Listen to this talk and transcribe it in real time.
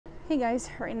Hey guys,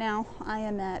 right now I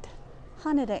am at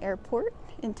Haneda Airport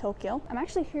in Tokyo. I'm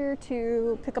actually here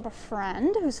to pick up a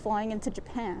friend who's flying into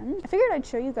Japan. I figured I'd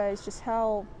show you guys just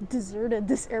how deserted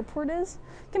this airport is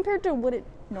compared to what it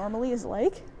normally is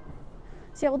like.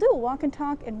 So yeah, we'll do a walk and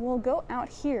talk and we'll go out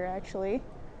here actually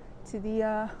to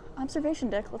the observation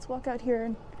deck. Let's walk out here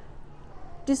and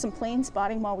do some plane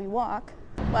spotting while we walk.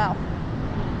 Wow,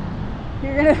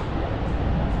 you're gonna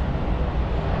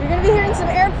be hearing some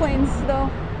airplanes though.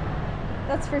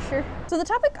 That's for sure. So the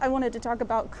topic I wanted to talk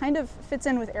about kind of fits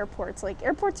in with airports. Like,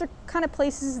 airports are kind of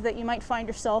places that you might find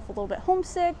yourself a little bit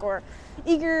homesick or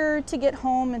eager to get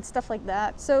home and stuff like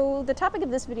that. So the topic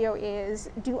of this video is,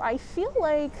 do I feel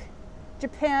like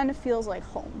Japan feels like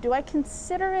home? Do I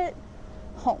consider it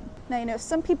home? Now, you know,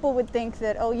 some people would think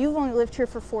that, oh, you've only lived here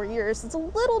for 4 years. It's a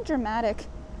little dramatic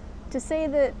to say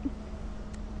that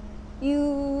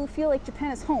you feel like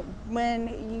Japan is home when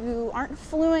you aren't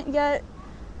fluent yet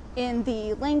in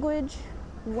the language,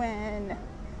 when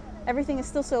everything is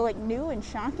still so like new and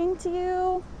shocking to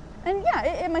you. And yeah,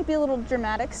 it might be a little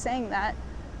dramatic saying that,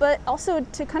 but also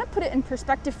to kind of put it in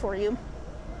perspective for you,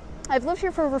 I've lived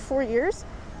here for over 4 years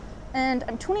and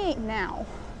I'm 28 now.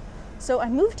 So I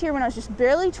moved here when I was just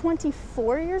barely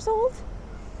 24 years old.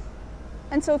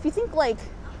 And so if you think like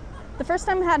the first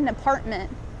time I had an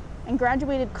apartment and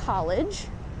graduated college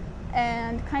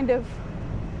and kind of,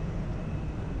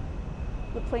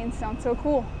 the planes sound so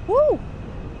cool. Woo!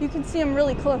 You can see them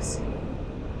really close.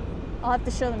 I'll have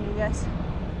to show them to you guys.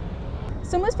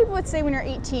 So most people would say when you're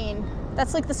 18,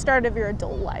 that's like the start of your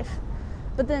adult life.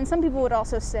 But then some people would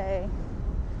also say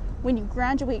when you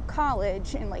graduate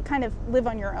college and like kind of live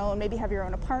on your own, maybe have your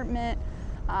own apartment,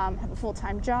 have a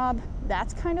full-time job,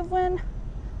 that's kind of when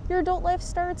your adult life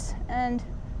starts. And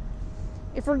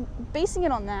if we're basing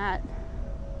it on that,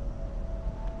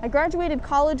 I graduated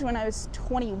college when I was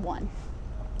 21.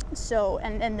 So,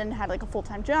 and then had like a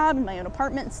full-time job and my own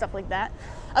apartment and stuff like that.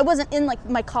 I wasn't in like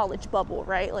my college bubble,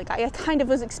 right? Like I kind of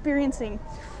was experiencing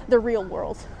the real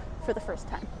world for the first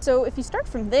time. So if you start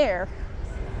from there,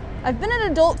 I've been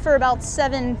an adult for about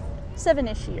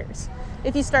seven-ish years.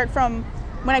 If you start from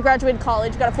when I graduated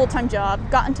college, got a full-time job,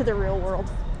 got into the real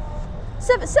world.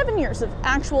 Seven years of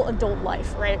actual adult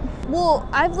life, right? Well,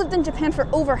 I've lived in Japan for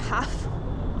over half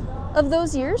of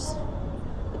those years.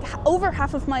 Over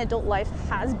half of my adult life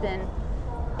has been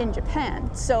in Japan.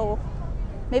 So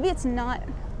maybe it's not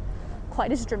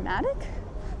quite as dramatic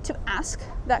to ask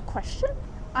that question.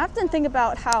 I often think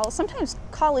about how sometimes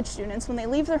college students, when they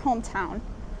leave their hometown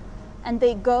and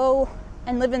they go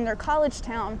and live in their college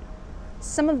town,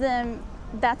 some of them,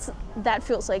 that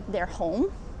feels like their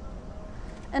home.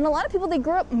 And a lot of people, they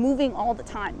grow up moving all the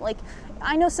time. Like,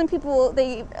 I know some people,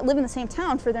 they live in the same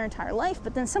town for their entire life,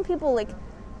 but then some people like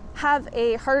have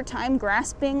a harder time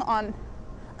grasping on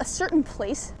a certain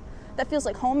place that feels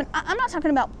like home. And I'm not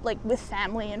talking about like with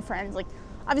family and friends. Like,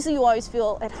 obviously you always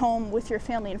feel at home with your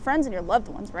family and friends and your loved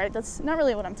ones, right? That's not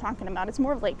really what I'm talking about. It's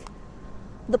more of like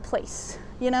the place,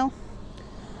 you know?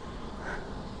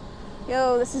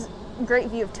 Yo, this is a great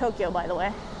view of Tokyo, by the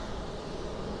way.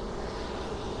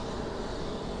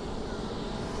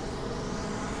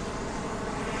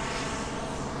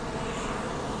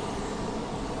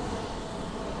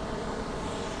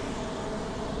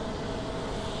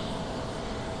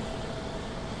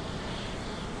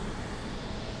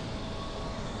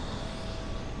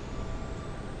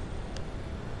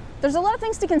 There's a lot of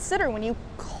things to consider when you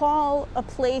call a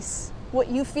place what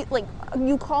you feel like,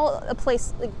 you call a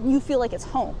place like you feel like it's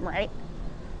home, right?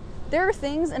 There are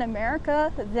things in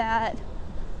America that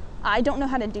I don't know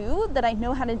how to do that I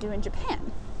know how to do in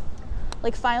Japan.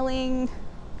 Like filing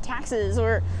taxes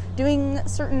or doing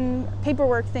certain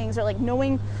paperwork things, or like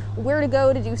knowing where to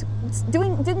go to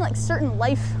doing like certain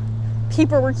life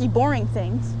paperworky boring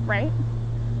things, right?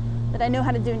 That I know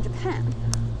how to do in Japan.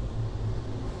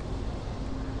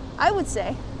 I would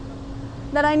say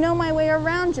that I know my way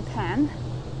around Japan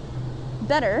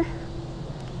better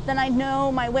than I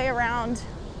know my way around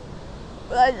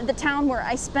the town where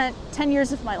I spent 10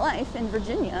 years of my life in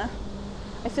Virginia.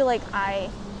 I feel like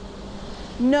I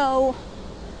know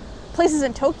places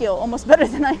in Tokyo almost better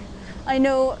than I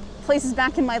know places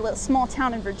back in my little small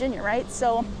town in Virginia, right?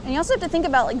 So, and you also have to think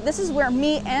about like, this is where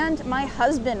me and my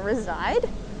husband reside.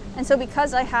 And so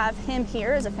because I have him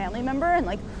here as a family member, and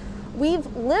like, we've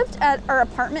lived at our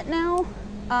apartment now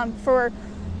for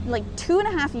like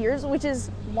 2.5 years, which is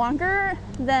longer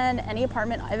than any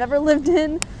apartment I've ever lived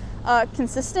in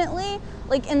consistently.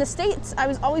 Like in the States, I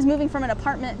was always moving from an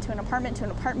apartment to an apartment to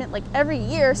an apartment like every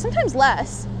year, sometimes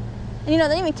less. And you know,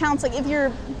 that even counts like if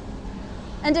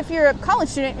you're a college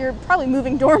student, you're probably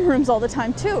moving dorm rooms all the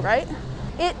time too, right?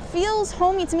 it feels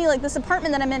homey to me. Like this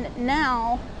apartment that I'm in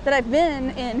now, that I've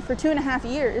been in for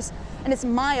 2.5 years, and it's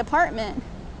my apartment,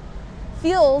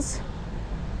 feels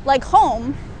like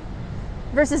home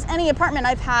versus any apartment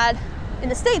I've had in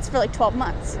the States for like 12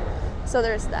 months. So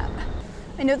there's that.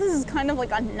 I know this is kind of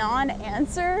like a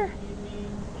non-answer,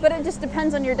 but it just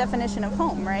depends on your definition of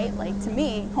home, right? Like to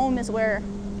me, home is where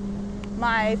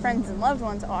my friends and loved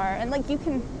ones are, and like you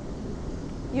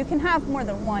can have more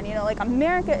than one, you know, like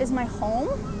America is my home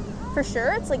for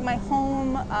sure. It's like my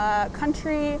home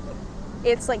country.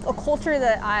 It's like a culture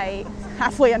that I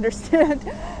halfway understand.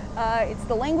 It's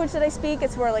the language that I speak.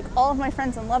 It's where like all of my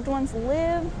friends and loved ones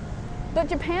live. But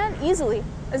Japan easily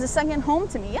is a second home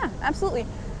to me. Yeah, absolutely.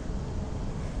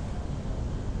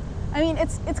 I mean,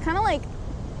 it's kind of like,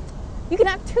 you can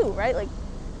have two, right? Like,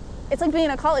 it's like being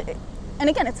a college, and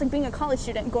again, it's like being a college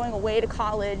student going away to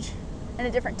college in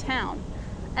a different town.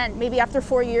 And maybe after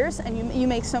 4 years, and you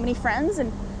make so many friends,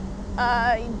 and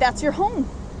that's your home.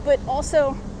 But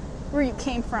also, where you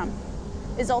came from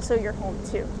is also your home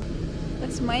too.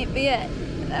 This might be it.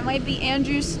 That might be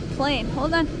Andrew's plane.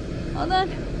 Hold on, hold on.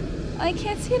 I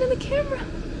can't see it in the camera.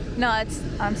 No,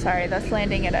 I'm sorry, that's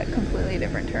landing at a completely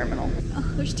different terminal.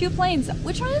 Oh, there's two planes.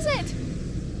 Which one is it?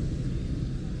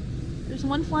 There's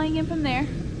one flying in from there.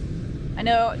 I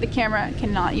know the camera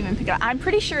cannot even pick it up. I'm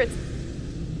pretty sure it's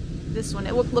this one.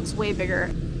 It looks way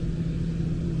bigger.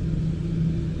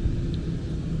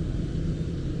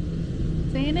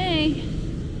 ANA.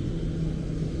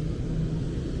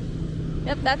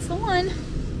 Yep, that's the one.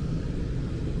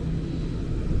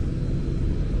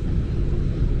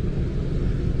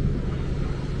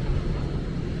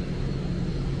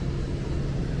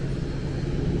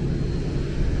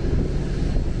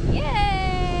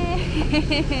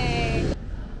 Yay!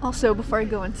 Also, before I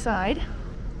go inside,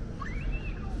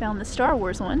 found the Star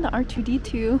Wars one, the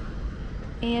R2-D2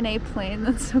 ANA plane.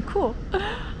 That's so cool.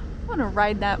 I want to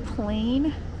ride that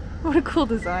plane. What a cool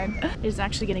design. It's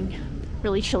actually getting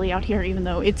really chilly out here, even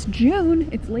though it's June.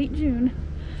 It's late June.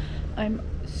 I'm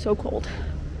so cold.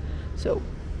 So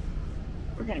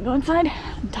we're gonna go inside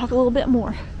and talk a little bit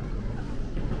more.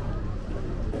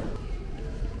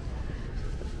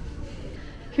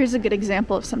 Here's a good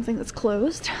example of something that's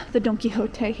closed. The Don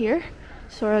Quixote here.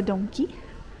 Sora Donkey.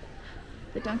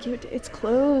 The Don Quixote, it's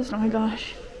closed. Oh my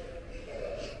gosh.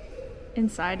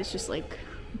 Inside it's just like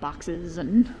boxes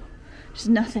and just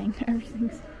nothing.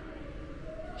 Everything's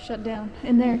shut down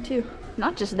in there too.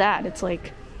 Not just that, it's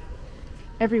like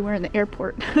everywhere in the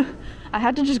airport. I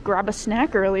had to just grab a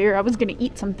snack earlier. I was gonna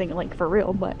eat something like for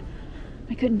real, but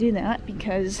I couldn't do that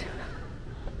because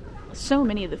so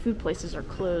many of the food places are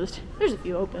closed. There's a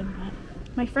few open.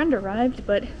 My friend arrived,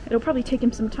 but it'll probably take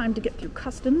him some time to get through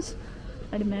customs,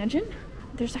 I'd imagine.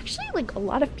 There's actually like a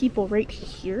lot of people right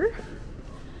here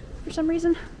for some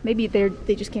reason. Maybe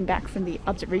they just came back from the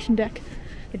observation deck.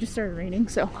 It just started raining,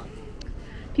 so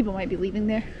people might be leaving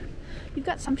there. You've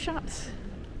got some shops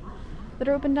that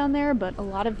are open down there, but a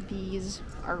lot of these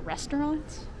are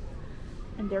restaurants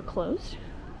and they're closed.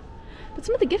 But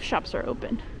some of the gift shops are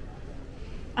open.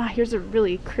 Here's a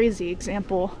really crazy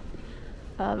example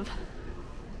of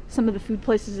some of the food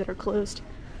places that are closed.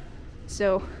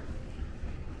 So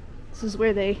this is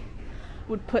where they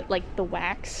would put like the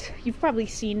wax. You've probably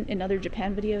seen in other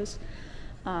Japan videos,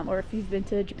 or if you've been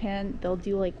to Japan, they'll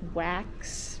do like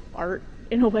wax art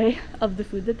in a way of the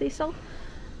food that they sell.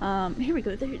 Here we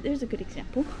go, there's a good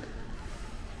example.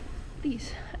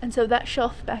 These. And so that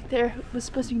shelf back there was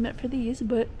supposed to be meant for these,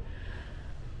 but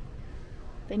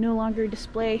they no longer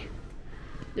display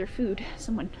their food.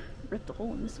 Someone ripped a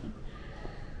hole in this one.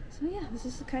 So yeah, this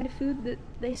is the kind of food that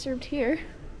they served here.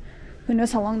 Who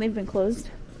knows how long they've been closed?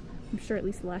 I'm sure at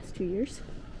least the last 2 years.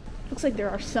 Looks like there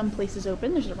are some places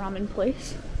open. There's a ramen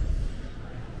place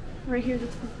right here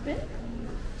that's open.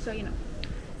 So, you know,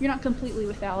 you're not completely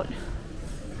without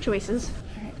choices.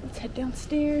 All right, let's head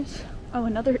downstairs. Oh,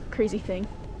 another crazy thing.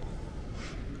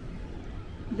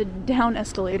 The down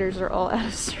escalators are all out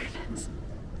of service.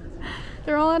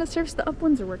 They're all out of service. The up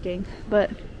ones are working, but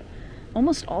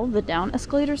almost all of the down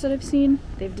escalators that I've seen,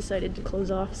 they've decided to close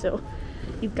off, so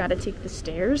you've got to take the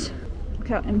stairs. Look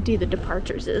how empty the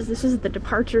departures is. This is the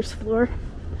departures floor.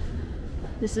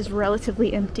 This is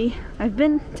relatively empty. I've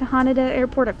been to Haneda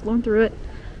Airport. I've flown through it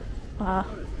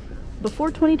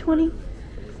before 2020,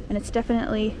 and it's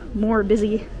definitely more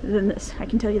busy than this. I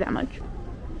can tell you that much.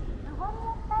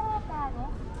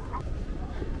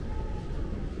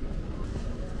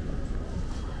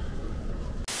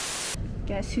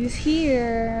 Guess who's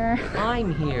here?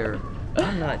 I'm here.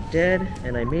 I'm not dead,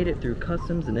 and I made it through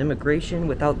customs and immigration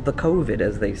without the COVID,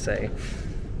 as they say.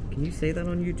 Can Can you say that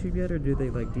on YouTube yet, or do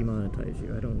they like demonetize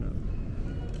you? I don't know.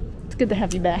 It's good to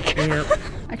have you back. Yep.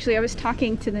 Actually, I was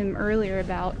talking to them earlier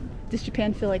about, does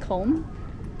Japan feel like home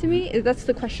to me? That's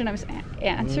the question I was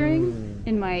answering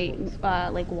in my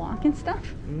like walk and stuff.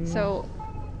 So,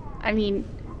 I mean,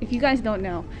 if you guys don't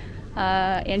know,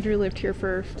 Andrew lived here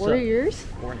for 4 years.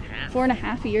 4.5.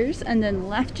 4.5 years, and then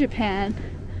left Japan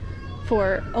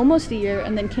for almost a year,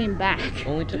 and then came back.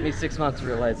 Only took me 6 months to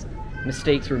realize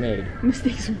mistakes were made.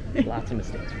 Mistakes were made. Lots of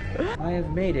mistakes were made. I have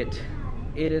made it.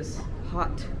 It is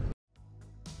hot